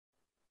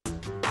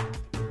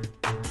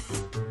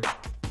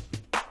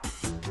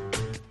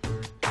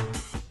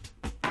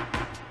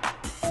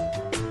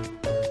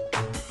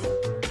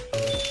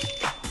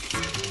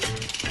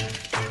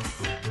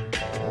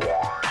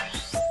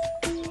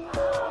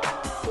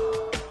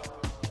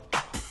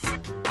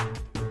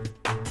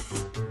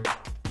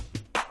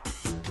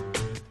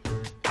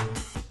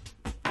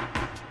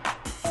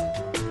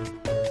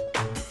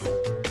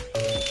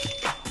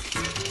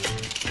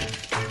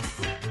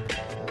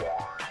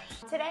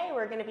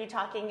be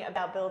talking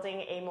about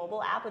building a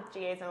mobile app with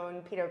GA's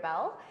own Peter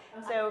Bell.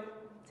 So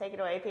take it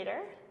away,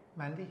 Peter.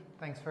 Mandy,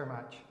 thanks very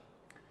much.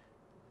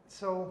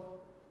 So,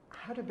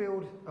 how to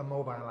build a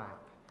mobile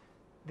app?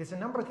 There's a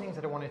number of things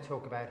that I want to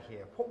talk about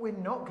here. What we're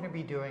not going to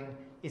be doing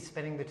is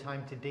spending the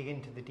time to dig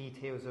into the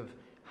details of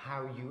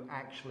how you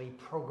actually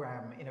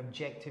program in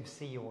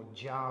Objective-C or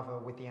Java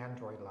with the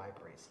Android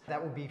libraries.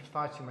 That would be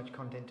far too much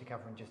content to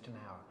cover in just an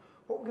hour.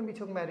 What we're going to be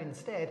talking about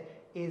instead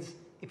is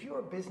if you're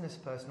a business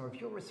person or if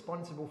you're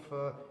responsible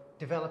for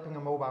developing a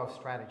mobile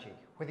strategy,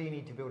 whether you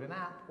need to build an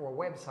app or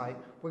a website,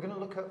 we're going to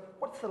look at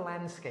what's the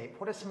landscape,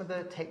 what are some of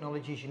the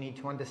technologies you need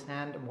to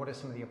understand, and what are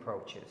some of the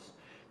approaches.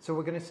 So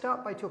we're going to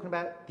start by talking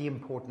about the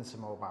importance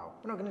of mobile.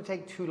 We're not going to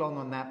take too long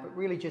on that, but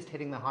really just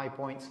hitting the high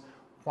points,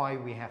 why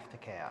we have to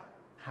care,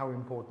 how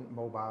important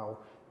mobile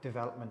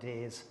development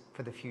is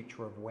for the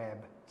future of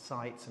web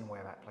sites and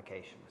web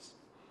applications.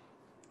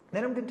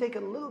 Then I'm going to take a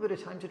little bit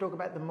of time to talk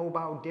about the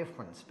mobile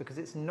difference, because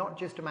it's not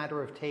just a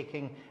matter of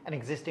taking an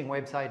existing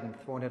website and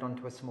throwing it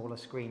onto a smaller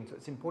screen. So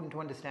it's important to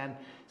understand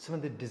some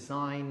of the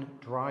design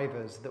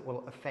drivers that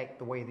will affect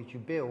the way that you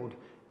build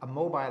a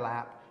mobile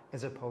app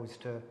as opposed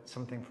to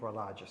something for a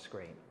larger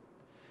screen.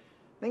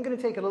 Then going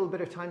to take a little bit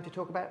of time to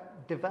talk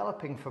about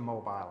developing for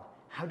mobile.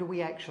 How do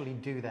we actually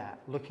do that?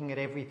 Looking at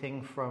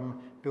everything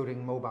from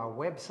building mobile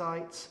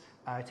websites,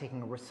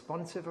 taking a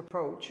responsive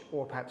approach,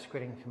 or perhaps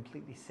creating a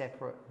completely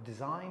separate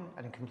design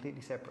and a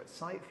completely separate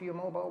site for your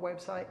mobile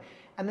website.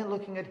 And then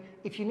looking at,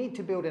 if you need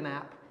to build an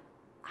app,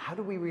 how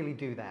do we really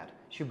do that?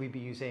 Should we be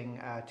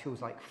using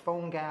tools like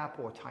PhoneGap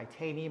or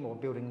Titanium or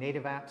building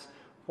native apps?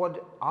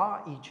 What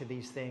are each of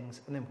these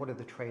things, and then what are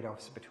the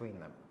trade-offs between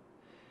them?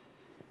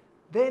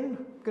 Then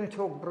I'm going to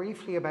talk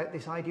briefly about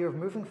this idea of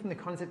moving from the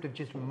concept of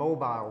just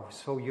mobile.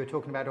 So you're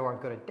talking about, oh,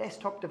 I've got a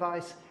desktop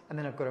device, and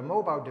then I've got a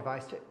mobile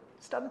device, to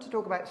starting to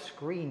talk about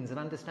screens and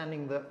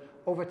understanding that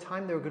over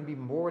time there are going to be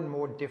more and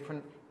more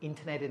different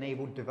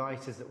internet-enabled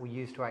devices that we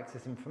use to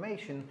access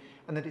information,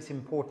 and that it's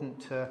important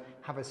to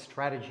have a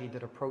strategy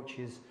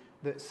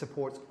that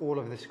supports all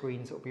of the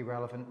screens that will be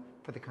relevant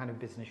for the kind of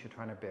business you're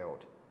trying to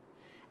build.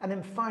 And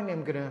then finally,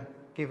 I'm going to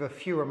give a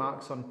few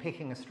remarks on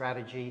picking a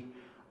strategy,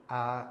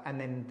 and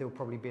then there'll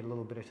probably be a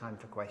little bit of time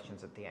for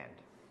questions at the end.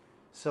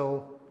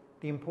 So,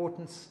 the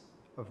importance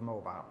of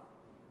mobile.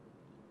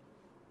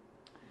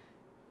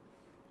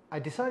 I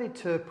decided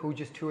to pull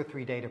just 2 or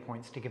 3 data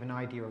points to give an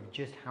idea of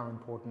just how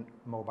important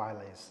mobile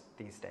is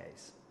these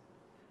days.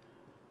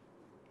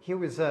 Here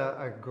was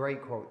a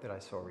great quote that I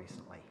saw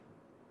recently.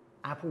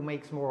 Apple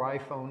makes more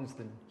iPhones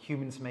than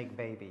humans make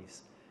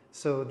babies.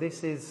 So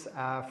this is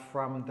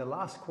from the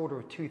last quarter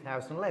of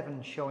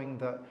 2011, showing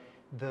that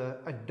the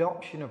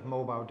adoption of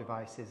mobile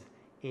devices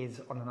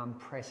is on an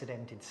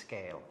unprecedented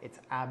scale. It's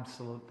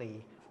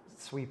absolutely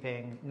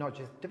sweeping not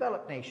just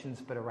developed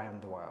nations, but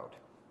around the world.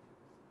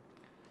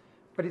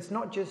 But it's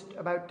not just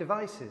about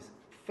devices.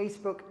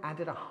 Facebook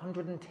added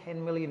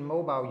 110 million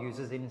mobile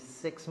users in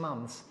 6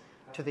 months,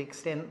 to the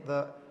extent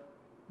that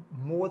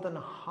more than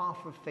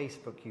half of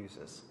Facebook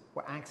users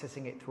were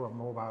accessing it through a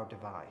mobile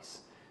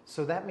device.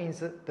 So that means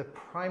that the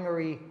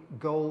primary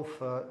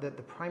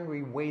the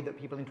primary way that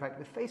people interact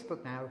with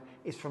Facebook now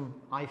is from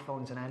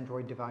iPhones and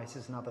Android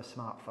devices and other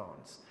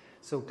smartphones.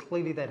 So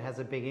clearly that has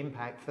a big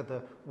impact for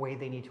the way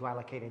they need to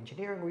allocate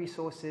engineering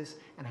resources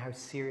and how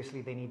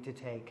seriously they need to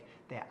take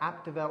their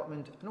app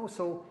development, and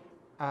also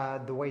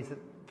the ways that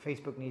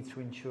Facebook needs to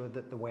ensure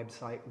that the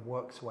website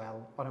works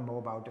well on a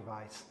mobile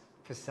device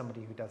for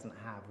somebody who doesn't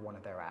have one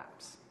of their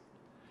apps.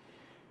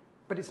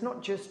 But it's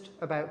not just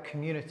about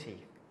community.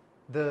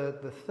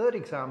 The third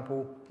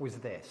example was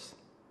this.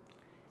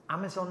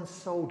 Amazon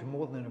sold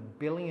more than $1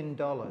 billion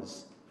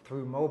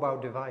through mobile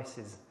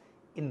devices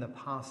in the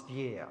past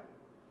year.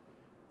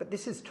 But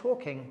this is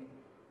talking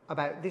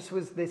about,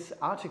 this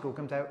article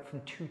comes out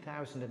from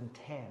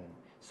 2010.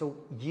 So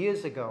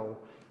years ago,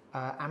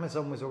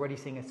 Amazon was already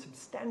seeing a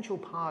substantial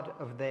part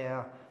of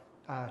their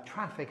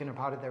traffic and a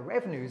part of their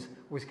revenues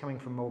was coming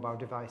from mobile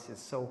devices.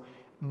 So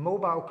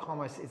mobile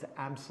commerce is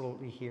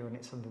absolutely here, and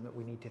it's something that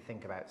we need to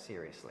think about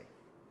seriously.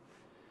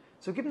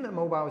 So given that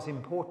mobile is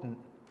important,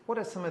 what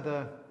are some of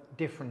the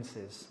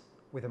differences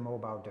with a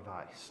mobile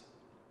device?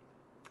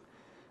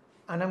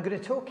 And I'm going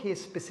to talk here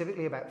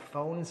specifically about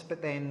phones,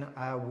 but then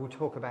we'll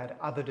talk about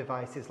other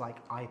devices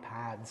like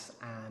iPads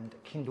and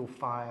Kindle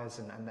Fires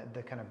and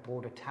the kind of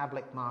broader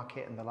tablet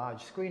market and the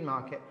large screen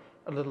market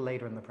a little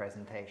later in the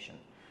presentation.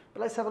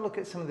 But let's have a look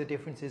at some of the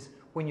differences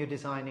when you're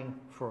designing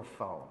for a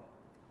phone.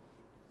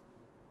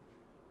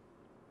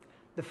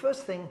 The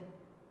first thing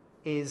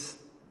is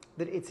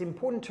that it's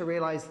important to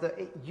realize that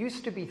it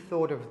used to be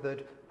thought of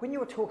that when you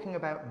were talking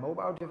about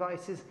mobile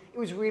devices, it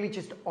was really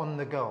just on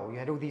the go. You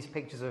had all these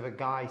pictures of a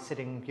guy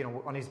sitting,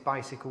 on his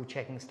bicycle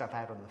checking stuff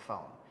out on the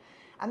phone.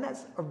 And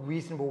that's a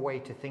reasonable way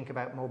to think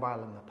about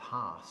mobile in the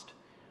past.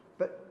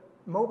 But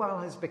mobile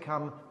has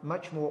become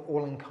much more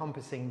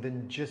all-encompassing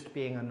than just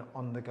being an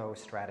on-the-go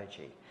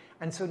strategy.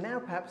 And so now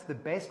perhaps the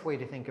best way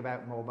to think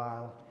about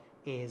mobile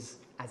is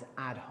as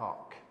ad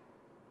hoc.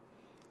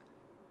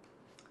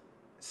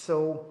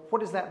 So what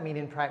does that mean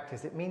in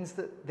practice? It means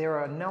that there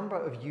are a number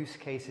of use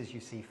cases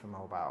you see for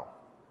mobile.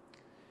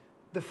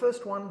 The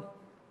first one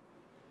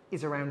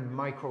is around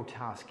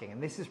microtasking,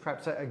 and this is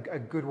perhaps a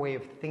good way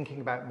of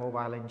thinking about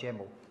mobile in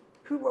general.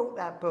 Who wrote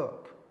that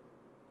book?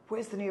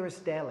 Where's the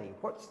nearest deli?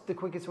 What's the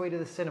quickest way to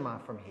the cinema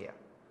from here?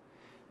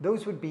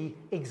 Those would be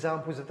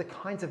examples of the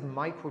kinds of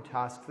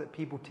microtasks that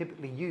people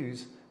typically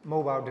use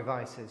mobile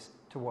devices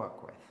to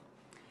work with.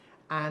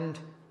 And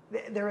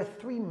there are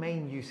three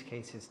main use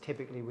cases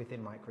typically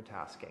within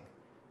microtasking.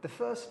 The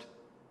first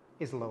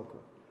is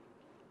local.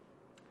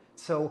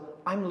 So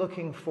I'm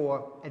looking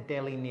for a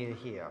deli near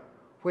here.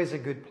 Where's a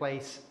good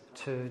place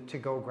to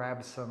go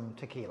grab some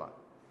tequila?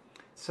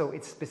 So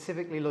it's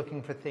specifically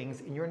looking for things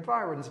in your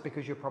environs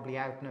because you're probably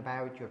out and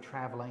about, you're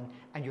traveling,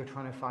 and you're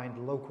trying to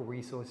find local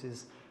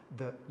resources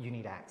that you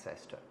need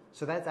access to.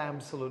 So that's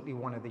absolutely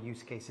one of the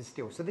use cases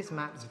still. So this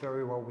maps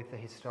very well with the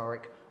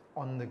historic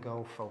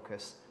on-the-go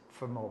focus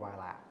for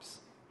mobile apps.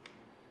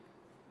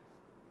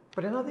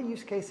 But another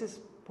use case is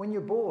when you're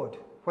bored,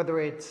 whether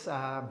it's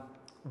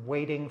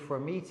waiting for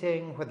a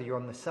meeting, whether you're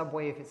on the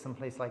subway, if it's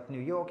someplace like New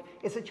York,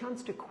 it's a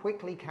chance to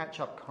quickly catch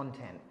up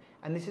content.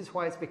 And this is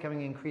why it's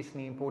becoming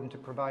increasingly important to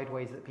provide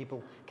ways that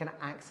people can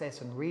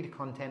access and read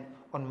content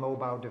on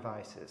mobile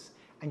devices.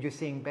 And you're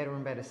seeing better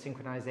and better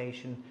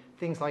synchronization,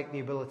 things like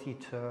the ability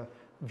to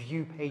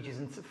view pages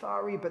in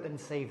Safari, but then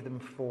save them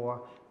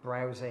for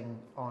browsing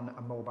on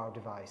a mobile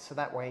device. So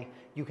that way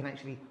you can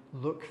actually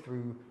look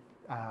through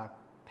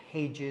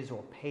pages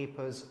or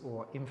papers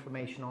or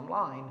information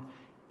online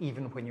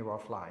even when you're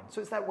offline.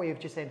 So it's that way of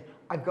just saying,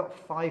 I've got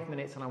 5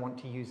 minutes and I want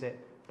to use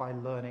it by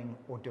learning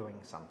or doing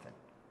something.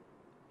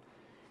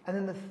 And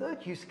then the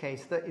third use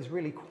case that is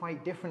really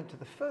quite different to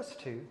the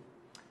first two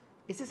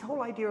is this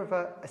whole idea of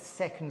a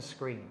second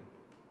screen.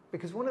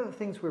 Because one of the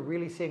things we're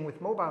really seeing with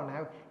mobile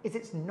now is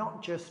it's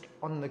not just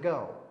on the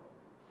go.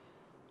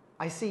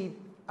 I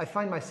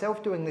find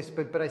myself doing this,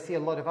 but I see a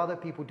lot of other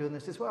people doing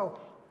this as well.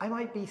 I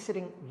might be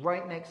sitting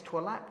right next to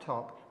a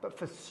laptop, but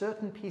for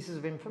certain pieces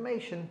of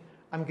information,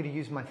 I'm going to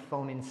use my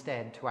phone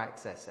instead to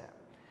access it.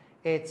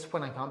 It's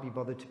when I can't be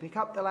bothered to pick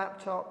up the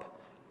laptop.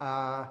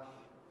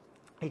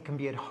 It can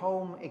be at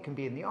home, it can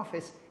be in the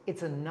office.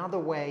 It's another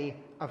way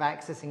of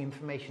accessing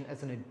information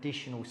as an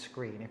additional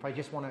screen. If I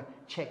just want to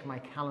check my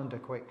calendar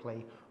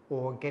quickly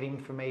or get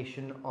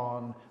information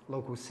on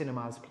local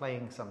cinemas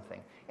playing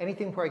something.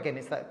 Anything where, again,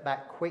 it's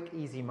that quick,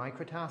 easy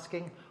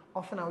microtasking.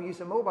 Often I'll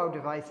use a mobile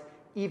device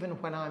even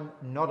when I'm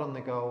not on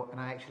the go and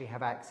I actually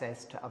have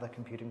access to other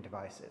computing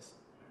devices.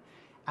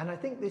 And I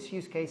think this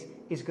use case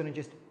is going to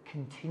just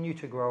continue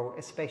to grow,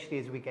 especially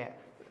as we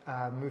get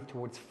move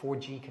towards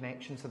 4G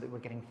connections so that we're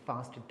getting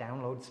faster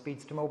download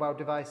speeds to mobile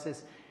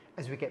devices,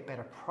 as we get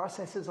better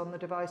processors on the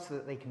device so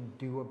that they can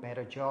do a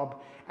better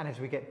job, and as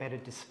we get better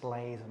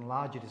displays and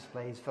larger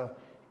displays for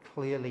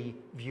clearly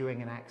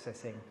viewing and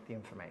accessing the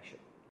information.